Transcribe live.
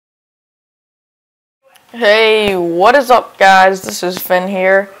Hey, what is up guys? This is Finn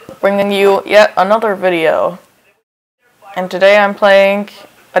here, bringing you yet another video. And today I'm playing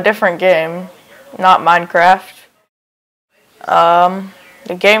a different game, not Minecraft.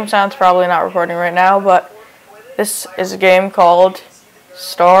 The game sounds probably not recording right now, but this is a game called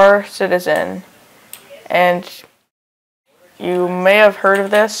Star Citizen. And you may have heard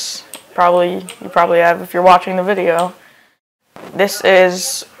of this, you probably have if you're watching the video. This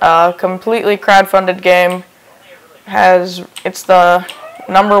is a completely crowdfunded game. It's the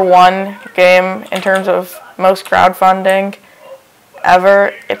 #1 game in terms of most crowdfunding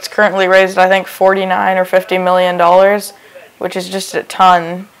ever. It's currently raised, I think, $49 or $50 million, which is just a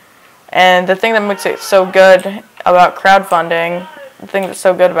ton. And the thing that makes it so good about crowdfunding, the thing that's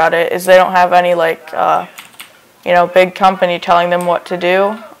so good about it is they don't have any big company telling them what to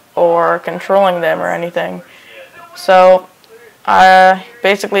do or controlling them or anything. So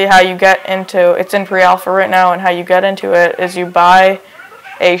basically how you get into, it's in pre-alpha right now, and how you get into it is you buy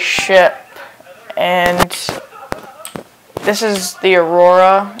a ship, and this is the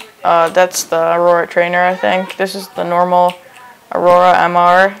Aurora, that's the Aurora trainer, I think. This is the normal Aurora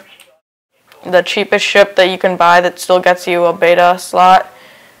MR, the cheapest ship that you can buy that still gets you a beta slot,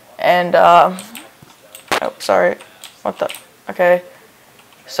 and, okay.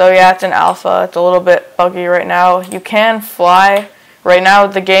 So yeah, it's an alpha. It's a little bit buggy right now. You can fly. Right now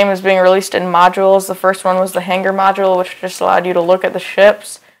the game is being released in modules. The first one was the Hangar module, which just allowed you to look at the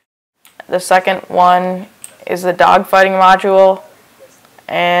ships. The second one is the dogfighting module,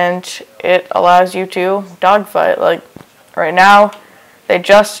 and it allows you to dogfight. Like right now, they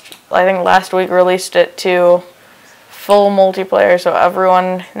just, I think last week, released it to full multiplayer, so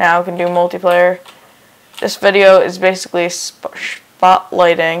everyone now can do multiplayer. This video is basically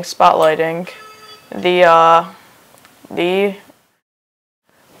spotlighting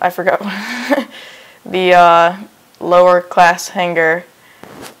the lower class hangar,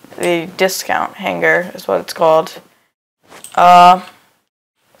 the discount hangar is what it's called. So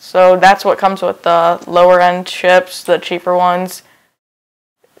that's what comes with the lower end ships, the cheaper ones.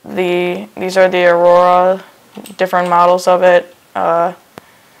 These are the Aurora, different models of it. The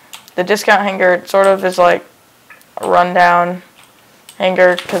discount hangar sort of is like a rundown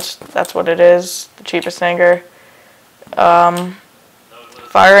hangar, because that's what it is, the cheapest hangar.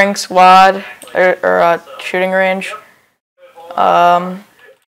 Firing squad, or a shooting range.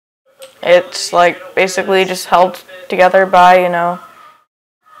 It's like basically just held together by,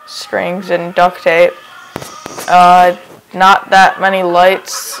 strings and duct tape. Not that many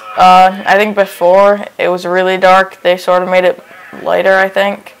lights. I think before it was really dark. They sort of made it lighter, I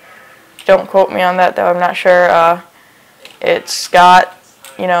think. Don't quote me on that though, I'm not sure. It's got,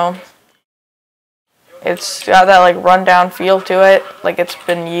 it's got that like rundown feel to it, like it's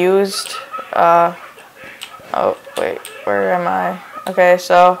been used. Oh wait, where am I? Okay,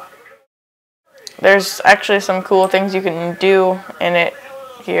 so there's actually some cool things you can do in it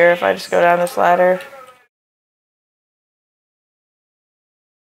here if I just go down this ladder.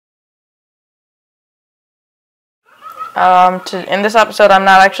 In this episode, I'm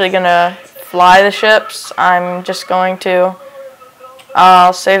not actually gonna fly the ships. I'm just going to,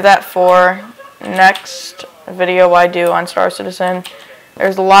 I'll save that for next video I do on Star Citizen.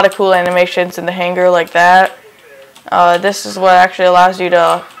 There's a lot of cool animations in the hangar like that. This is what actually allows you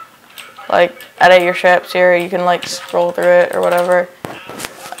to edit your ships here. You can scroll through it or whatever.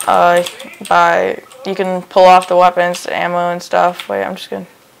 You can pull off the weapons, the ammo and stuff. Wait, I'm just gonna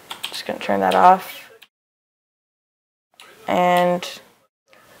turn that off. And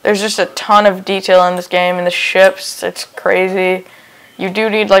there's just a ton of detail in this game, in the ships. It's crazy. You do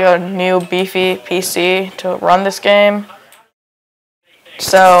need a new beefy PC to run this game.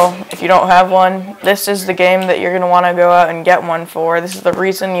 So if you don't have one, this is the game that you're going to want to go out and get one for. This is the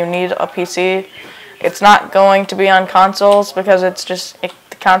reason you need a PC. It's not going to be on consoles because the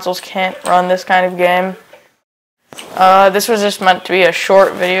consoles can't run this kind of game. This was just meant to be a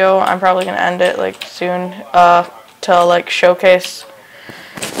short video. I'm probably going to end it soon to showcase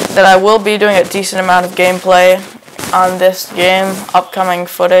that I will be doing a decent amount of gameplay on this game, upcoming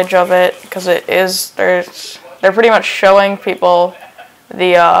footage of it, because they're pretty much showing people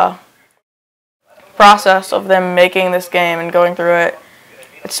the process of them making this game and going through it.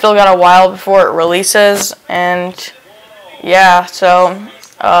 It's still got a while before it releases, and yeah, so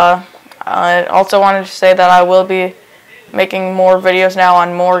I also wanted to say that I will be making more videos now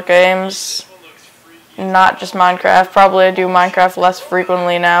on more games, not just Minecraft. Probably I do Minecraft less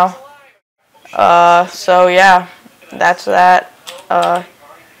frequently now. So yeah, that's that.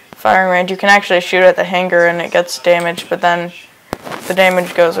 Firing range, you can actually shoot at the hangar and it gets damaged, but then the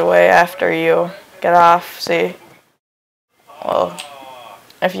damage goes away after you get off. See, well,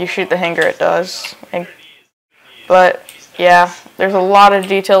 if you shoot the hangar, it does. But yeah, there's a lot of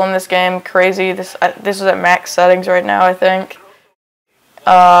detail in this game. Crazy. This is at max settings right now, I think.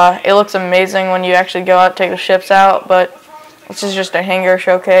 It looks amazing when you actually go out and take the ships out, but this is just a hangar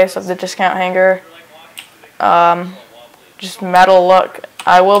showcase of the discount hangar. Just metal look.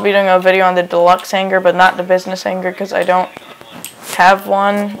 I will be doing a video on the deluxe hangar, but not the business hangar because I don't have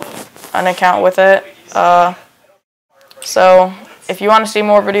an account with it. So if you want to see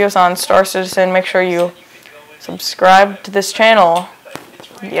more videos on Star Citizen, make sure you subscribe to this channel.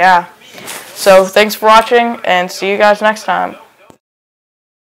 Yeah. So thanks for watching, and see you guys next time.